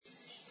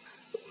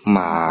ม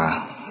า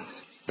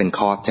เป็นค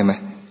อร์สใช่ไหม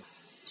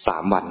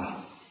3 วัน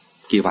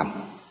กี่วัน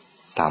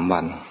3 วั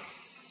น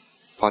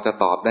พอจะ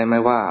ตอบได้ไหม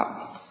ว่า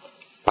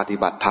ปฏิ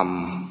บัติธรรม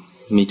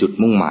มีจุด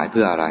มุ่งหมายเ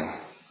พื่ออะไร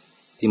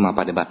ที่มา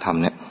ปฏิบัติธรรม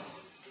เนี่ย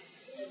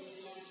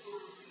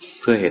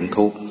เพื่อเห็น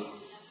ทุกข์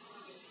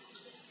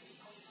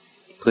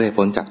เพื่อให้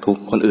พ้นจากทุก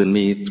ข์คนอื่น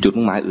มีจุด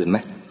มุ่งหมายอื่นไหม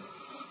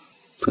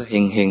เพื่อเ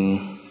ฮง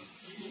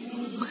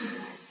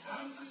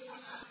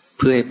เ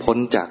พื่อให้พ้น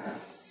จาก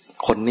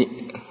คนนี้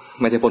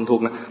ไม่ใช่พ้นทุก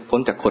ข์นะพ้น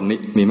จากคนนี้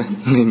มีไหม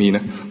ไม่มีน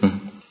ะ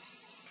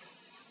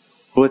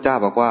พระเจ้า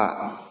บอกว่า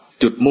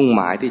จุดมุ่งห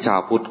มายที่ชาว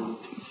พุทธ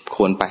ค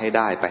วรไปให้ไ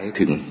ด้ไปให้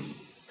ถึง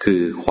คื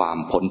อความ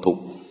พ้นทุก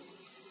ข์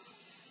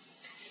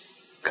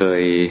เค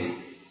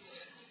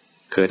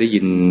ยได้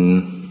ยิน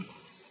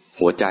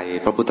หัวใจ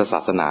พระพุทธศา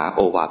สนาโอ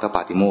วาทป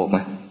าติโมกข์ไหม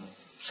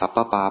สัพพ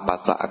ปาปัส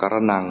สะกร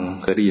ณัง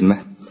เคยได้ยินไหม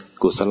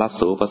กุศล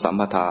สูปสัม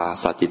ปทา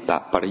สัจจิตะ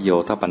ปริโย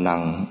ทปนั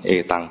งเอ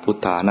ตังพุท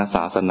ธานาส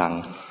าสนัง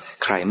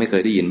ใครไม่เค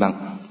ยได้ยินบ้าง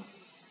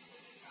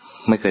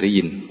ไม่เคยได้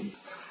ยิน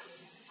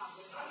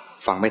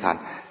ฟังไม่ทัน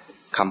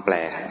คำแปล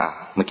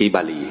เมื่อกี้บ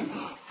าลี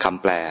ค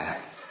ำแปล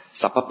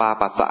สัพพปา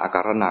ปัสสะก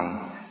รณัง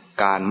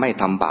การไม่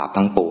ทำบาป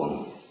ทั้งปวง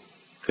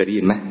เคยได้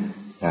ยินไหม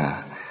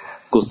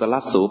กุศล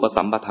สูป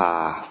สัมปทา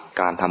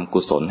การทำกุ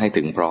ศลให้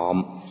ถึงพร้อม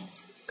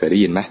เคยได้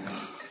ยินไหม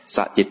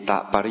สัจจิตะ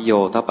ปริโย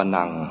ทป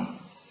นัง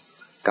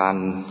การ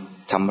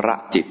ชำระ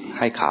จิตใ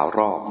ห้ขาวร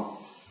อบ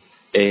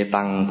เอ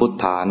ตังพุท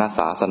ธานาส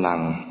าสนัง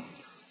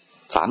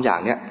3อย่าง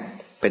เนี้ย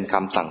เป็นค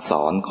ำสั่งส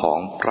อนของ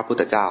พระพุท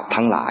ธเจ้า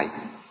ทั้งหลา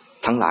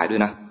ยด้ว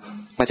ยนะ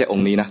ไม่ใช่อง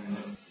ค์นี้นะ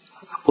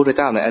พุทธเ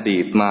จ้าในอดี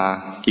ตมา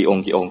กี่อง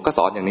ค์ก็ส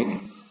อนอย่างนี้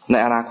ใน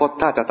อนาคต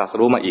ถ้าจะตรัส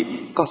รู้มาอีก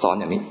ก็สอน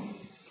อย่างนี้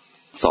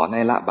สอนใ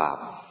ห้ละบาป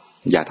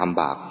อย่าท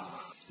ำบาป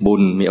บุ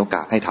ญมีโอก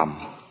าสให้ท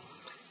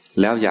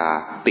ำแล้วอย่า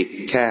ติด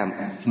แค่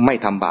ไม่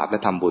ทำบาปและ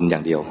ทำบุญอย่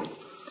างเดียว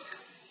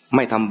ไ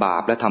ม่ทำบา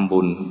ปและทำ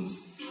บุญ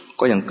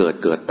ก็ยังเกิ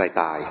ด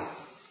ตาย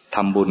ท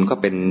ำบุญก็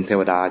เป็นเท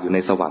วดาอยู่ใน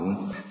สวรรค์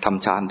ท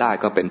ำฌานได้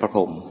ก็เป็นพระพ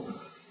รหม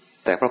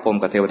แต่พระพรหม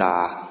กับเทวดา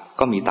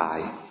ก็มีตาย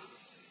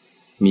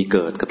มีเ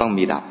กิดก็ต้อง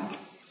มีดับ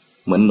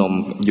เหมือนนม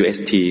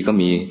UST ก็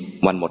มี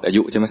วันหมดอา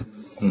ยุใช่ไหม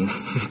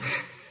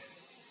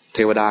เท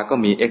วดาก็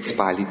มี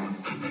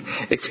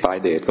expire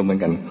date ก็เหมือน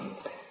กัน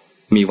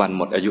มีวันห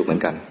มดอายุเหมือ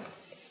นกัน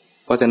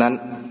เพราะฉะนั้น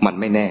มัน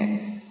ไม่แน่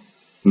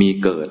มี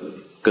เกิด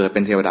เป็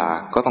นเทวดา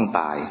ก็ต้อง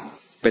ตาย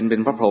เป็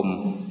นพระพรหม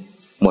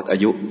หมดอา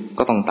ยุ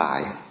ก็ต้องตา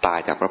ย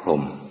จากพระพรห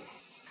ม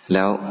แ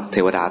ล้วเท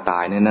วดาตา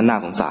ยเนี่ยน่า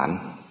สงสาร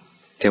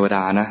เทวด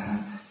านะ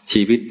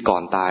ชีวิตก่อ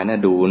นตายนะ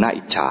ดูน่า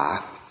อิจฉา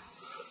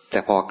แต่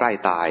พอใกล้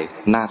ตาย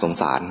น่าสง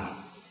สาร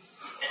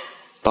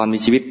ตอนมี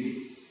ชีวิต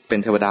เป็น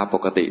เทวดาป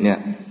กติเนี่ย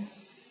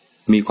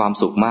มีความ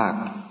สุขมาก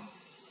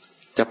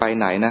จะไป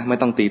ไหนนะไม่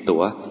ต้องตีตั๋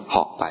วเห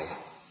าะไป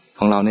ข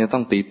องเราเนี่ยต้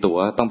องตีตั๋ว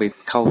ต้องไป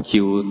เข้า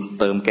คิว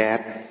เติมแก๊ส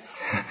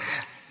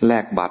แล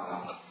กบัตร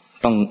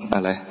ต้องอ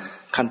ะไร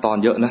ขั้นตอน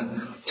เยอะนะ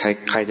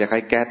ใครจะใช้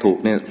แก๊สถูก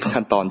เนี่ย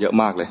ขั้นตอนเยอะ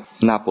มากเลย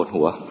น่าปวด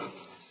หัว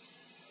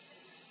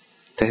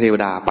แต่เทว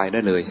ดาไปได้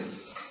เลย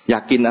อยา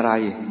กกินอะไร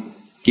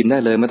กินได้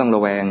เลยไม่ต้องร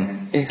ะแวง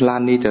ร้า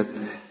นนี้จะ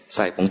ใ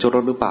ส่ผงชูร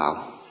สหรือเปล่า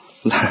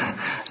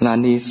ร้าน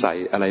นี้ใส่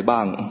อะไรบ้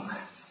าง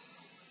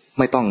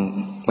ไม่ต้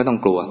อง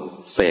กลัว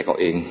เสกเอา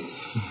เอง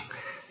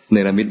เน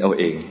รมิตเอา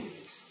เอง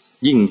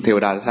ยิ่งเทว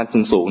ดา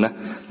ชั้นสูงนะ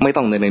ไม่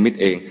ต้องเนรมิต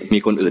เองมี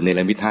คนอื่นเน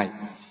รมิตให้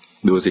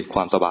ดูสิคว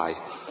ามสบาย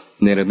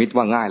เนรมิต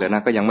ว่าง่ายแล้วน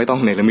ะก็ยังไม่ต้อง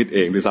เนรมิตเอ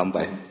งด้วยซ้ำไป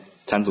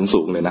ชั้น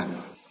สูงเลยนะ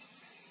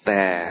แ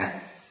ต่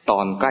ตอ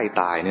นใกล้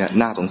ตายเนี่ย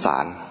น่าสงสา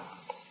ร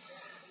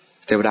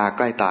เทวดาใ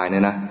กล้ตายเนี่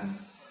ยนะ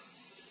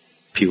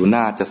ผิวห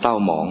น้าจะเศร้า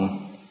หมอง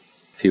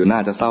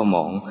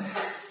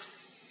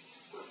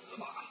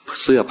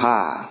เสื้อผ้า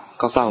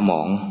ก็เศร้าหม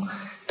อง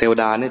เทว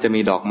ดาเนี่ยจะมี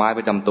ดอกไม้ป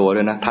ระจำตัวด้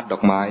วยนะทัดดอ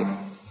กไม้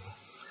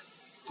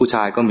ผู้ช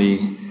ายก็มี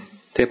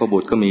เทพบุ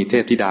ตรก็มีเท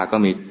พธิดาก็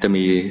จะ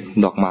มี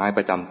ดอกไม้ป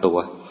ระจำตัว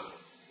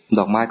ด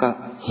อกไม้ก็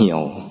เหี่ย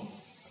ว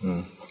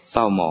เศ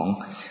ร้าหมอง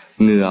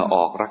เหงื่ออ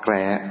อกรักแ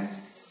ร้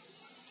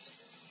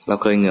เรา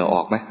เคยเหงื่ออ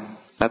อกไหม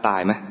แล้วตา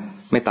ยไหม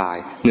ไม่ตาย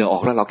เหงื่อออ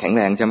กแล้วเราแข็งแ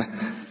รงใช่ไหม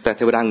แต่เ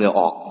ทวดาเหงื่อ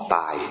ออกต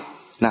าย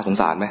น่าสง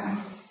สารไหม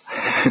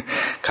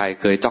ใคร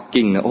เคยจ็อก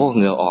กิ้งนะเ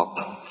หงื่อออก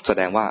แส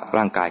ดงว่า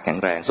ร่างกายแข็ง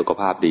แรงสุข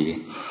ภาพดี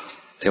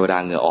เทวดา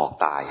เหงื่อออก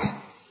ตาย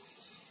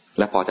แ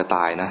ละพอจะต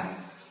ายนะ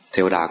เท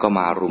วดาก็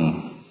มารุม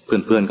เ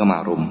พื่อนก็มา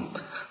รุม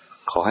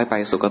ขอให้ไป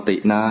สุคติ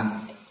นะ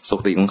สุ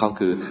คติของเขา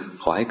คือ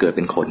ขอให้เกิดเ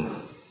ป็นคน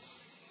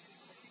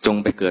จง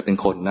ไปเกิดเป็น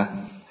คนนะ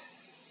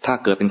ถ้า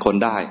เกิดเป็นคน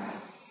ได้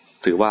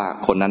ถือว่า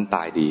คนนั้นต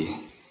ายดี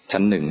ชั้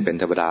นหนึ่งเป็น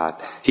เทวดา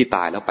ที่ต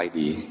ายแล้วไป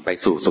ดีไป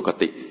สู่สุค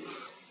ติ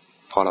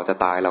พอเราจะ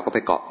ตายเราก็ไป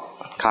เกาะ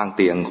ข้างเ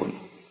ตียง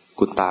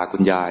คุณตาคุ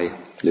ณยาย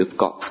หรือ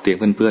เกาะเตียง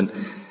เพื่อน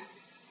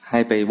ๆให้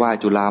ไปไหว้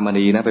จุฬาม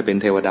ณีนะไปเป็น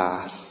เทวดา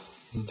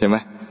ใช่ไหม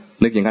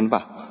นึกอย่างนั้นป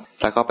ะ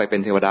ถ้าเขาไปเป็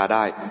นเทวดาไ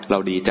ด้เรา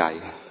ดีใจ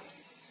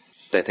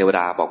แต่เทวด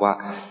าบอกว่า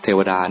เทว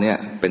ดาเนี่ย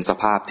เป็นส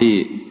ภาพที่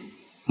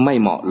ไม่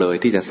เหมาะเลย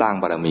ที่จะสร้าง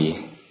บารมี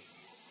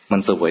มัน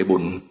เสวยบุ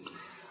ญ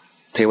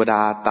เทวด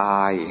าต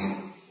าย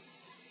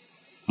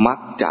มัก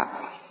จะ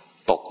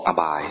ตกอ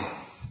บาย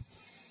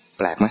แ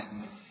ปลกไหม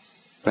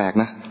แปลก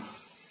นะ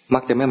มั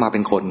กจะไม่มาเป็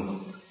นคน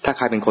ถ้าใ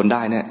ครเป็นคนไ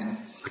ด้เนี่ย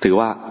ถือ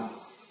ว่า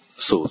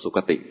สู่สุค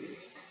ติ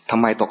ทำ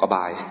ไมตกอบ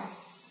าย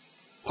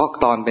เพราะ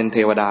ตอนเป็นเท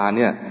วดาเ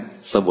นี่ย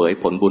เสวย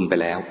ผลบุญไป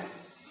แล้ว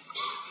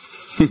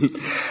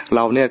เร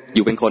าเนี่ยอ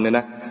ยู่เป็นคนเนี่ย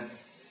นะ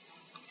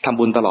ทำ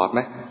บุญตลอดไหม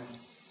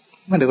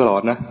ไม่ได้ตลอ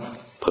ดนะ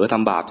เผลอท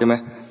ำบาปใช่ไหม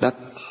แล้ว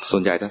ส่ว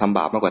นใหญ่จะทำบ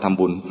าปมากกว่าทำ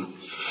บุญ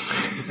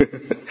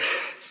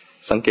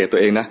สังเกตตั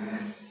วเองนะ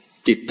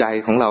จิตใจ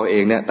ของเราเอ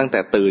งเนี่ยตั้งแต่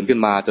ตื่นขึ้น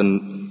มาจน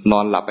นอ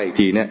นหลับไปอีก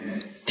ทีเนี่ย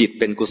จิต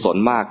เป็นกุศล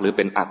มากหรือเ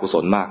ป็นอกุศ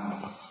ลมาก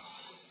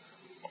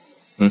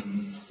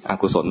อ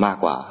กุศลมาก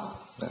กว่า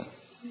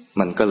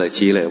มันก็เลย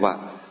ชี้เลยว่า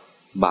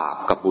บาป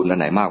กับบุญอัน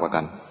ไหนมากกว่า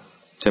กัน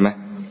ใช่ไหม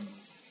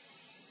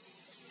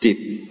จิต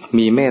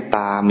มีเมตต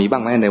ามีบ้า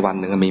งไหมในวัน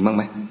หนึ่งมีบ้างไ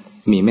หม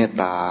มีเมต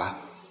ตา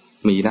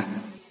มีนะ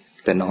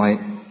แต่น้อย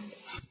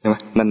ใช่ไหม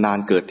นาน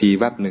ๆเกิดที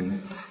แวบหนึ่ง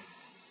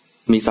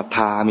มีศรัทธ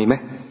ามีไหม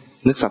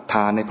นึกศรัทธ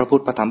าในพระพุท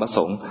ธพระธรรมพระส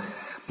งฆ์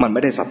มันไ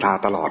ม่ได้ศรัทธา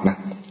ตลอดนะ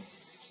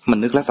มัน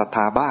นึกและศรัทธ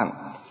าบ้าง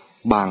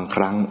บางค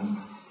รั้ง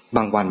บ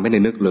างวันไม่ได้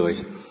นึกเลย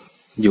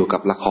อยู่กั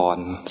บละคร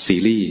ซี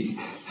รีส์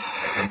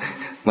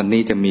วัน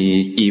นี้จะมี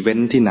อีเวน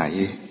ท์ที่ไหน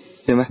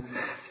ใช่ไหม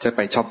จะไป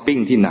ช้อปปิ้ง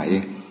ที่ไหน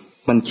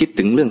มันคิด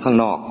ถึงเรื่องข้าง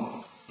นอก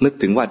นึก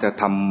ถึงว่าจะ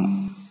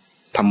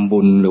ทำ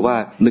บุญหรือว่า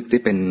นึก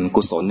ที่เป็น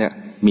กุศลเนี่ย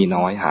มี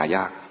น้อยหาย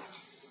าก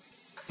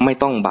ไม่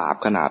ต้องบาป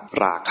ขนาด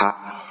รา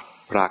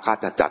คะ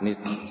จัดนี่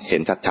เห็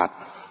นชัด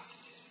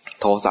ๆ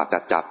โทสะ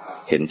จัด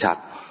เห็นชัด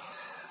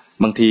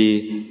บางที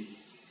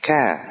แค่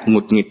หงุ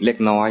ดหงิดเล็ก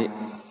น้อย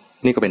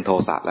นี่ก็เป็นโท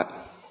สะแล้ว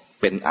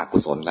เป็นอกุ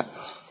ศลแล้ว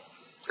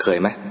เคย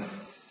ไหม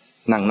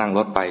นั่งร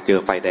ถไปเจอ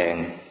ไฟแดง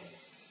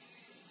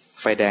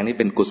นี่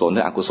เป็นกุศลห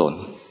รืออกุศล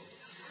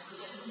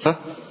ฮะ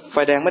ไฟ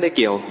แดงไม่ได้เ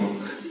กี่ยว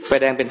ไฟ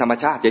แดงเป็นธรรม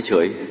ชาติเฉ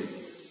ย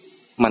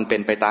ๆมันเป็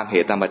นไปตามเห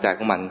ตุตามปัจจัยข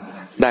องมัน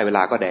ได้เวล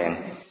าก็แดง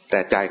แต่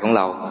ใจของเ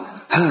รา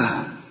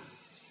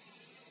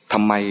ท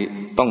ำไม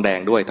ต้องแดง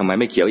ด้วยทำไม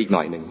ไม่เขียวอีกห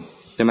น่อยหนึ่ง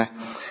ใช่ไหม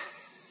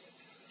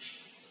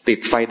ติด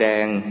ไฟแด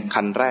ง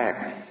คันแรก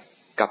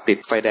กับติด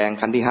ไฟแดง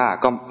คันที่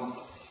5ก็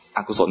อ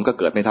กุศลก็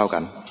เกิดไม่เท่ากั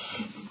น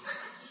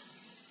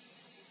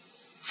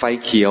ไฟ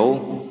เขียว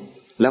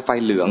แล้วไฟ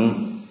เหลือง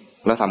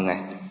แล้วทำไง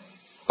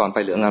ตอนไฟ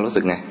เหลืองเรารู้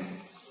สึกไง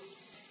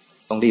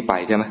ต้องรีบไป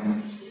ใช่ไหม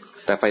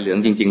แต่ไฟเหลือง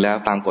จริงๆแล้ว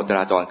ตามกฎจ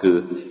ราจรคือ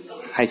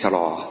ให้ชะล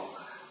อ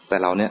แต่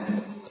เราเนี่ย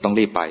ต้อง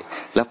รีบไป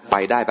แล้วไป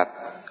ได้แบบ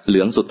เหลื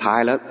องสุดท้าย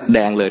แล้วแด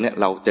งเลยเนี่ย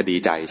เราจะดี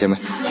ใจใช่ไหม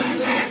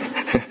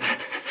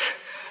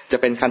จะ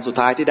เป็นคันสุด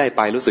ท้ายที่ได้ไ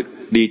ปรู้สึก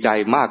ดีใจ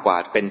มากกว่า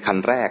เป็นคัน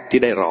แรกที่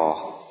ได้รอ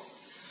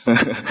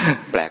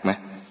แปลกไหม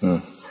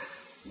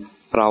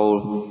เรา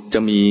จะ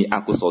มีอ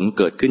กุศล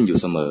เกิดขึ้นอยู่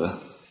เสมอ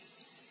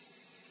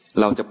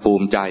เราจะภู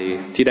มิใจ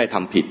ที่ได้ท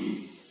ำผิด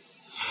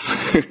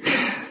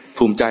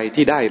ภูมิใจ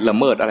ที่ได้ละ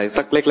เมิดอะไร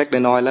สักเล็กๆ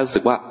น้อยๆแล้วรู้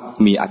สึกว่า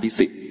มีอภิ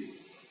สิทธิ์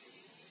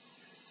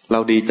เรา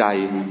ดีใจ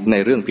ใน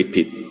เรื่อง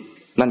ผิด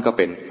ๆนั่นก็เ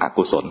ป็นอ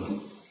กุศล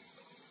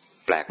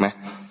แปลกไหม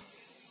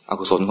อ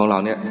กุศลของเรา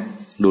เนี่ย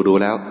ดู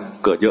แล้ว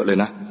เกิดเยอะเลย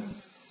นะ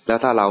แล้ว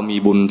ถ้าเรามี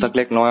บุญสักเ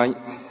ล็กน้อย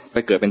ไป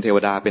เกิดเป็นเทว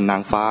ดาเป็นนา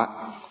งฟ้า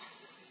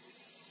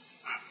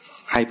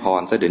ให้พ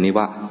รซะเดี๋ยวนี้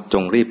ว่าจ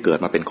งรีบเกิด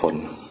มาเป็นคน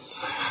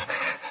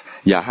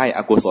อย่าให้อ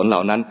กุศลเหล่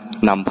านั้น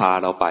นำพา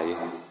เราไป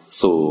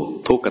สู่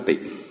ทุกขติ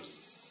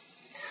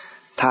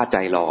ถ้าใจ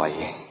ลอย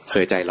เค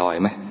ยใจลอย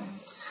ไหม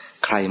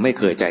ใครไม่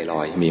เคยใจล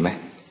อยมีไหม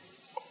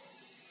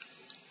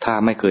ถ้า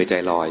ไม่เคยใจ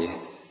ลอย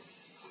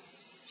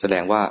แสด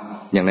งว่า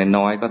อย่าง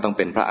น้อยๆก็ต้องเ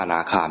ป็นพระอนา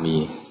คามี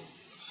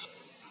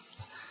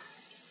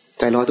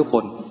ใจลอยทุกค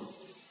น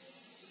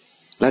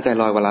และใจ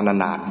ลอยเวลา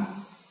นาน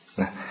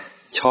ๆนะ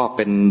ชอบเ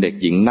ป็นเด็ก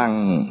หญิงนั่ง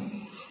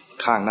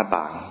ข้างหน้า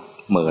ต่าง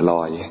เหม่อล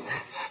อย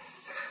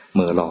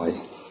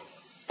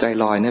ใจ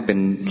ลอยเนี่ยเป็น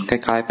ค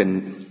ล้ายๆเ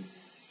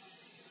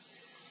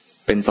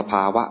ป็นสภ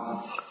าวะ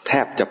แท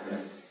บจะ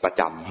ประ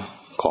จ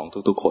ำของ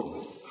ทุกๆคน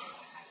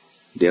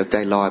เดี๋ยวใจ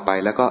ลอยไป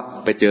แล้วก็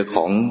ไปเจอข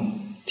อง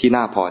ที่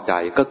น่าพอใจ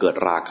ก็เกิด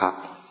ราคะ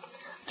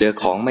เจอ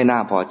ของไม่น่า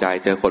พอใจ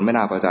เจอคนไม่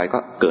น่าพอใจก็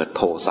เกิดโ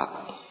ทสะ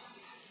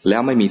แล้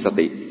วไม่มีส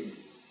ติ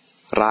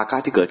ราคะ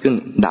ที่เกิดขึ้น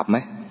ดับไหม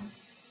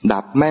ดั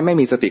บไม่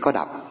มีสติก็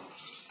ดับ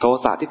โท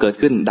สะที่เกิด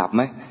ขึ้นดับไห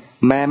ม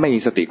แม้ไม่มี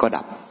สติก็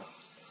ดับ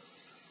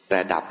แต่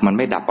ดับมันไ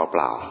ม่ดับเป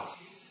ล่า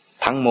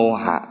ๆทั้งโม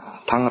หะ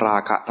ทั้งรา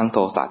คะทั้งโท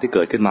สะที่เ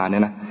กิดขึ้นมาเนี่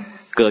ยนะ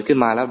เกิดขึ้น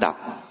มาแล้วดับ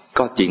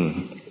ก็จริง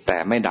แต่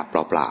ไม่ดับเ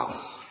ปล่า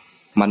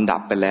ๆมันดั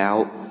บไปแล้ว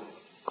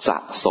สะ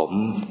สม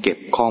เก็บ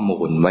ข้อมู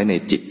ลไว้ใน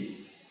จิต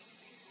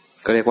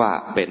ก็เรียกว่า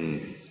เป็น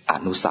อ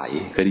นุสัย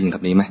เคยได้ยินค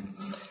ำนี้ไหม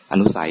อ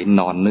นุสัย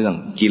นอนเนื่อง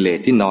กิเลส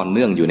ที่นอนเ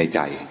นื่องอยู่ในใจ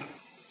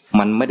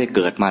มันไม่ได้เ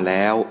กิดมาแ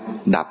ล้ว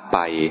ดับไป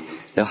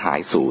แล้วหา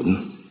ยสูญ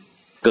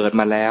เกิด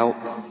มาแล้ว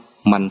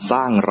มันส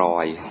ร้างรอ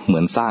ยเหมื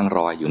อนสร้างร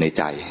อยอยู่ในใ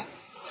จ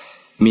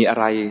มีอะ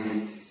ไร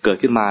เกิด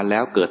ขึ้นมาแล้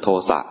วเกิดโท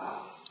สะ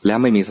แล้ว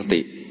ไม่มีส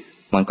ติ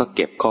มันก็เ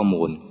ก็บข้อ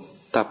มูล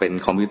ถ้าเป็น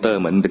คอมพิวเตอร์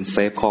เหมือนเป็นเซ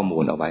ฟข้อมู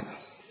ลเอาไว้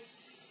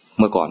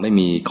เมื่อก่อนไม่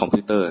มีคอมพิ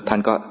วเตอร์ท่าน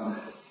ก็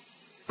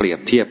เปรียบ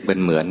เทียบเป็น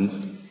เหมือน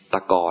ต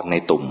ะกอนใน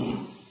ตุ่ม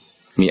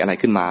มีอะไร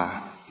ขึ้นมา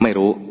ไม่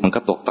รู้มันก็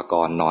ตกตะก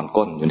อนนอน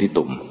ก้นอยู่ที่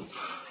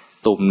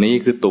ตุ่มนี้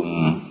คือตุ่ม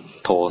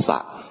โทสะ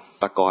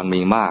ตะกอน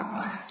มีมาก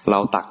เรา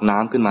ตักน้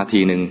ำขึ้นมาที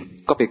หนึ่ง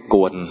ก็ไปก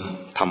วน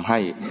ทำให้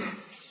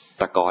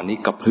ตะกอนนี้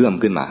กระเพื่อม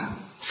ขึ้นมา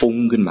ฟุ้ง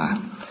ขึ้นมา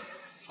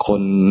ค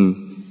น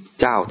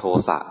เจ้าโท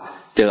สะ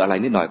เจออะไร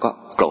นิดหน่อยก็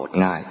โกรธ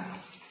ง่าย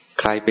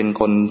ใครเป็น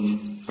คน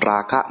รา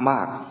คะม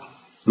าก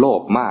โล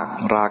ภมาก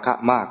ราคะ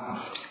มาก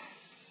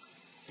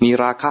มี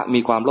ราคะมี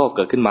ความโลภเ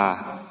กิดขึ้นมา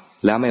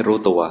แล้วไม่รู้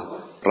ตัว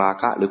รา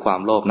คะหรือควา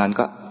มโลภนั้น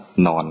ก็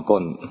นอนก้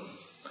น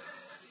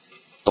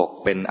ตก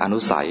เป็นอนุ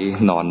สัย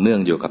นอนเนื่อ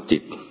งอยู่กับจิ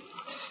ต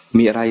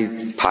มีอะไร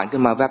ผ่านขึ้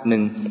นมาแวบหนึ่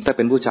งถ้าเ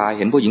ป็นผู้ชาย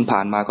เห็นผู้หญิงผ่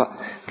านมาก็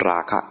รา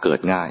คะเกิด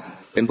ง่าย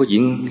เป็นผู้หญิ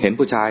งเห็น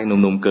ผู้ชายห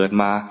นุ่มๆเกิด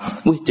มา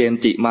อุ้ยเจม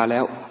จิมาแล้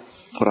ว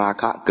รา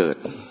คะเกิด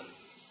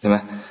ใช่ไหม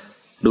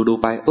ดู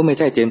ไปไม่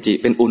ใช่เจมจิ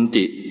เป็นอุน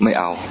จิไม่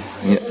เอา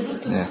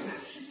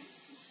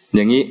อ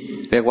ย่างนี้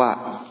เรียกว่า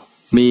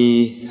มี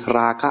ร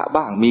าคะ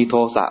บ้างมีโท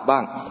สะบ้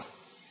าง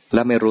แล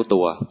ะไม่รู้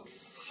ตัว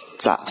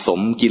สะสม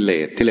กิเล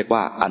สที่เรียก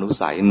ว่าอนุ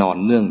สัยนอน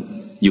เนื่อง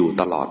อยู่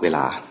ตลอดเวล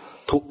า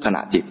ทุกขณ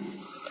ะจิต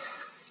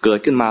เกิด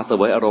ขึ้นมาเส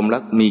วยอารมณ์แล้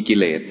วมีกิ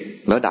เลส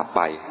แล้วดับไ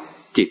ป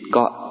จิต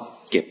ก็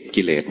เก็บ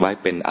กิเลสไว้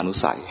เป็นอนุ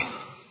สัย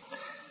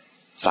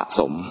สะ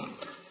สม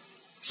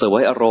เสว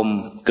ยอารมณ์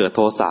เกิดโท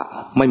สะ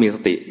ไม่มีส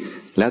ติ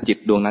แล้วจิต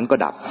ดวงนั้นก็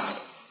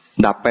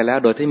ดับไปแล้ว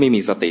โดยที่ไม่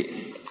มีสติ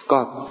ก็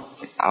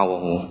เอา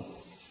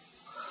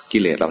กิ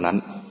เลสเหล่านั้น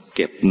เ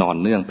ก็บนอน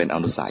เนื่องเป็นอ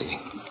นุสัย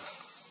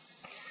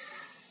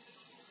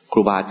ค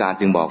รูบาอาจารย์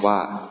จึงบอกว่า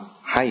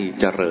ให้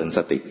เจริญส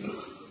ติ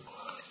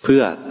เพื่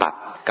อตัด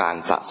การ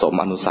สะสม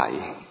อนุสัย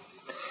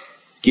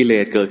กิเล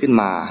สเกิดขึ้น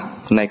มา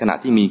ในขณะ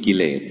ที่มีกิเ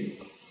ลส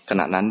ข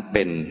ณะนั้นเ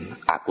ป็น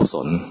อกุศ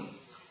ล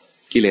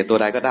กิเลสตัว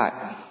ใดก็ได้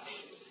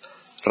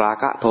รา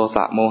คะโทส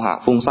ะโมหะ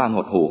ฟุ้งซ่านห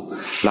ดหู่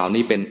เหล่า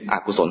นี้เป็นอ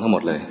กุศลทั้งหม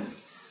ดเลย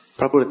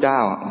พระพุทธเจ้า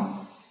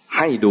ใ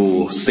ห้ดู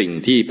สิ่ง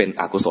ที่เป็น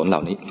อกุศลเหล่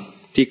านี้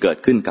ที่เกิด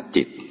ขึ้นกับ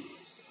จิต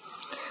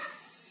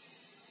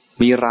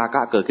มีราค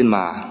ะเกิดขึ้นม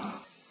า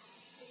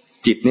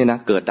จิตเนี่ยนะ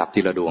เกิดดับ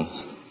ทีละดวง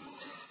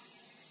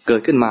เกิ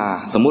ดขึ้นมา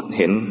สมมติเ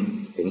ห็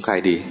นใคร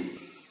ดี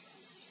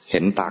เห็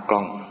นตากล้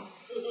อ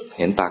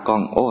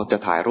งโอ้จะ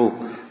ถ่ายรูป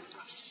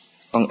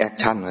ต้องแอค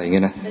ชั่นอะไรอย่างเ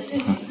งี้ยนะ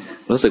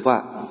รู้สึกว่า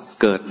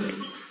เ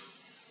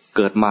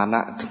กิดมาน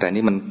ะแต่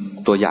นี่มัน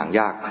ตัวอย่าง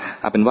ยาก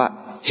เอาเป็นว่า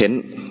เห็น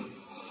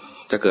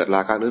จะเกิดร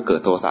าคะหรือเกิ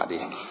ดโทสะดี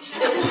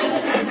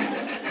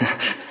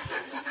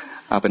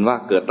เอาเป็นว่า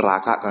เกิดรา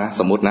คะนะ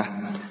สมมติ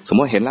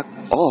เห็นแล้ว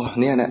โอ้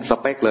เนี่ยนะส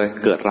เปคเลย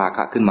เกิดราค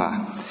ะขึ้นมา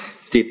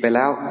จิตไปแ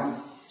ล้ว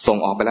ส่ง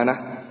ออกไปแล้วนะ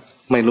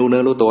ไม่รู้เนื้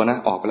อรู้ตัวนะ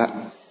ออกไปแ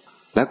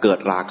ล้วเกิด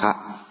ราคะ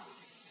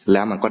แ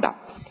ล้วมันก็ดับ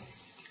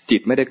จิ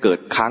ตไม่ได้เกิด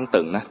ค้าง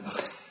ตึงนะ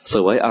เส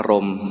วยอาร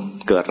มณ์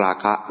เกิดรา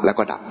คะแล้ว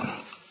ก็ดับ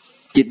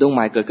จิตดวงให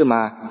ม่เกิดขึ้นม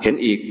าเห็น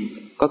อีก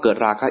ก็เกิด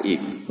ราคะอีก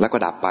แล้วก็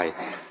ดับไป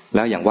แ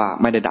ล้วอย่างว่า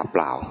ไม่ได้ดับเป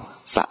ล่า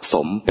สะส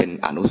มเป็น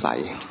อนุสั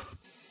ย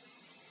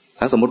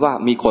ถ้าสมมุติว่า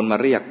มีคนมา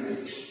เรียก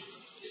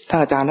ท่า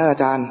นอาจารย์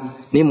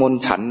นิมนต์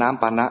ฉันน้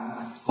ำปานะ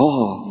โอ้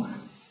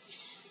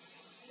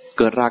เ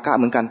กิดราคะเ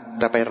หมือนกัน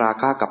แต่ไปรา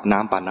คะกับน้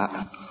ำปานะ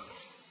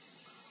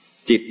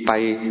จิตไป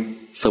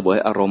เสวย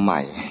อารมณ์ให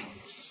ม่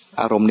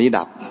อารมณ์นี้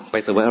ดับไป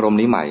เสวยอารมณ์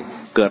นี้ใหม่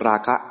เกิดรา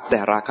คะแต่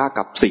ราคะ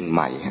กับสิ่งให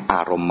ม่อ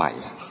ารมณ์ใหม่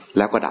แ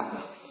ล้วก็ดับ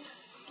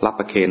รับ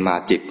ประเคนมา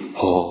จิตโ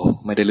ห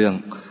ไม่ได้เรื่อง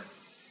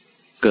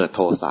เกิดโท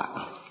สะ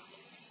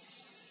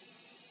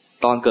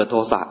ตอนเกิดโท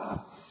สะ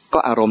ก็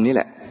อารมณ์นี้แ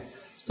หละ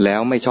แล้ว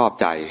ไม่ชอบ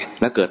ใจ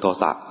แล้วเกิดโท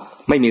สะ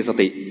ไม่มีส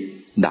ติ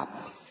ดับ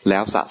แล้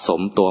วสะส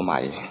มตัวใหม่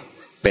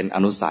เป็นอ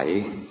นุสัย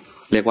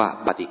เรียกว่า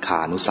ปฏิฆา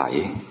นุสัย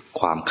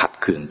ความขัด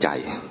เคืองใจ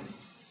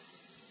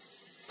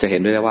จะเห็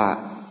นด้วยว่า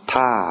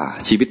ถ้า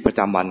ชีวิตประจ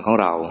ำวันของ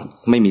เรา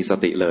ไม่มีส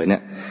ติเลยเนี่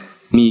ย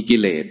มีกิ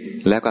เลส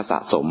แล้วก็สะ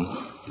สม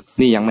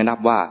นี่ยังไม่นับ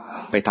ว่า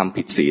ไปทำ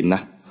ผิดศีลน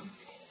ะ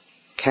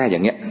แค่อย่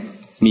างเงี้ย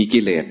มีกิ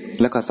เลส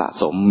แล้วก็สะ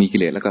สมมีกิ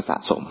เลสแล้วก็สะ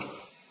สม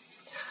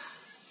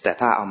แต่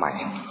ถ้าเอาใหม่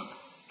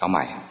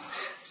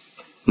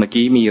เมื่อ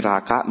กี้มีรา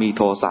คะมีโ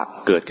ทสะ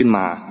เกิดขึ้นม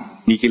า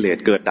มีกิเลส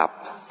เกิดดับ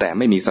แต่ไ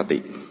ม่มีสติ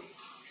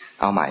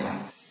เอาใหม่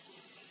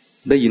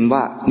ได้ยินว่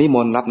านิม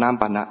นต์รับน้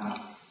ำปานะ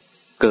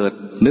เกิด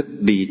นึก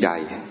ดีใจ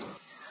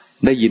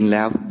ได้ยินแ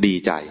ล้วดี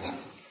ใจ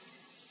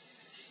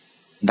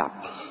ดับ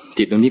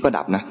จิตตรงนี้ก็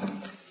ดับนะ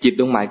จิต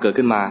ดวงใหม่เกิด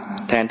ขึ้นมา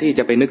แทนที่จ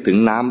ะไปนึกถึง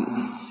น้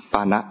ำป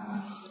านะ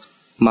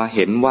มาเ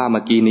ห็นว่าเ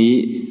มื่อกี้นี้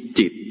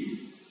จิต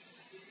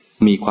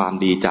มีความ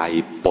ดีใจ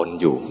ปน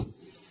อยู่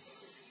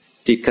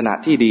จิตขณะ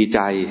ที่ดีใจ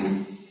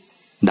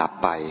ดับ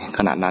ไปข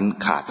ณะนั้น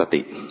ขาดส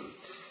ติ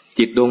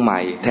จิตดวงใหม่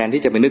แทน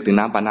ที่จะไปนึกถึง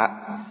น้ำปานะ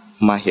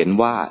มาเห็น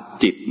ว่า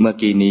จิตเมื่อ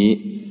กี้นี้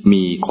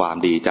มีความ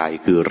ดีใจ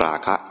คือรา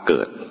คะเ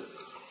กิด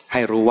ใ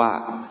ห้รู้ว่า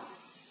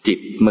จิต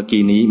เมื่อ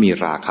กี้นี้มี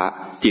ราคะ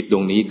จิตด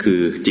วงนี้คื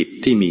อจิต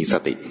ที่มีส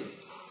ติ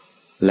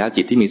แล้ว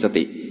จิตที่มีส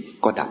ติ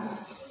ก็ดับ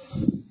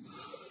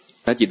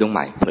แล้วจิตดวงให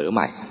ม่เผลอให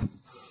ม่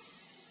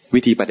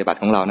วิธีปฏิบัติ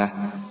ของเรานะ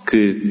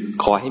คือ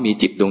คอยให้มี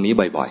จิตดวงนี้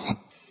บ่อย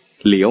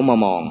ๆเหลียวมา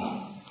มอง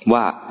ว่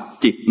า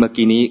จิตเมื่อ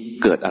กี้นี้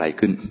เกิดอะไร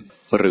ขึ้น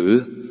หรือ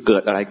เกิ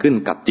ดอะไรขึ้น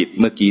กับจิต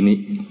เมื่อกี้นี้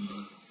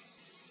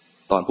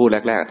ตอนพูด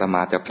แรกๆอาตม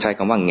าจะใช้ค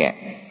ำว่าแงะ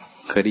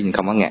เคยได้ยินค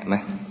ำว่าแงะไหม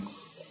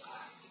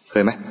เค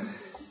ยไหม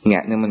แง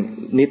ะเนี่ยมัน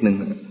นิดนึง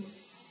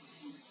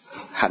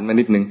หันมา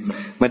นิดนึง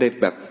ไม่ได้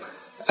แบบ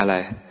อะไร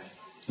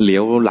เหลี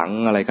ยวหลัง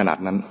อะไรขนาด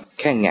นั้น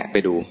แค่แงะไป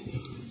ดู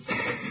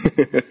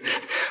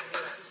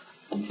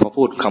พอ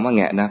พูดคำว่าแ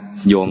งะนะ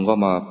โยมก็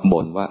มา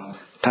บ่นว่า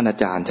ท่านอา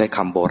จารย์ใช้ค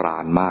ำโบรา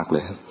ณมากเล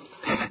ย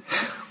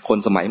คน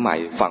สมัยใหม่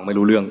ฟังไม่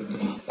รู้เรื่อง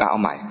เอา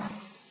ใหม่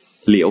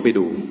เหลียวไป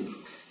ดู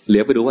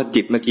ว่า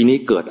จิตเมื่อกี้นี้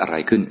เกิดอะไร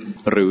ขึ้น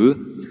หรือ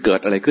เกิด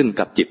อะไรขึ้น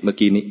กับจิตเมื่อ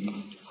กี้นี้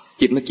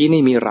จิตเมื่อกี้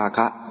นี้มีราค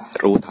ะ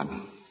รู้ทัน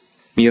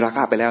มีราค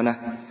ะไปแล้วนะ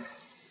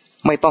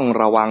ไม่ต้อง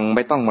ระวังไ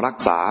ม่ต้องรัก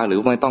ษาหรือ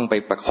ไม่ต้องไป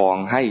ประคอง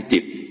ให้จิ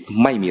ต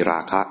ไม่มีรา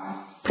คะ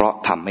เพราะ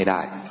ทำไม่ไ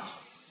ด้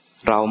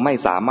เราไม่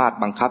สามารถ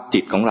บังคับ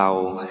จิตของเรา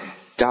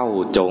เจ้า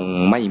จง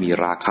ไม่มี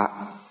ราคะ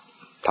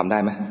ทำได้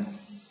ไหม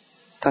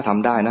ถ้าท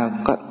ำได้นะ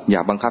ก็อย่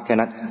าบังคับแค่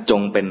นั้นจ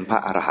งเป็นพระ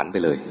อรหันต์ไป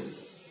เลย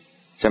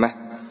ใช่ไหม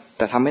แ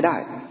ต่ทำไม่ได้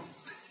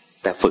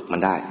แต่ฝึกมั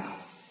นได้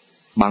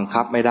บัง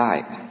คับไม่ได้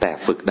แต่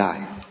ฝึกได้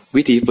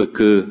วิธีฝึก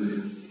คือ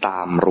ต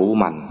ามรู้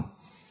มัน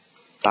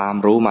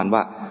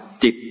ว่า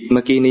จิตเ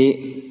มื่อกี้นี้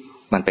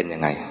มันเป็นยั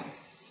งไง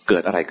เกิ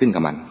ดอะไรขึ้นกั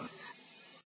บมัน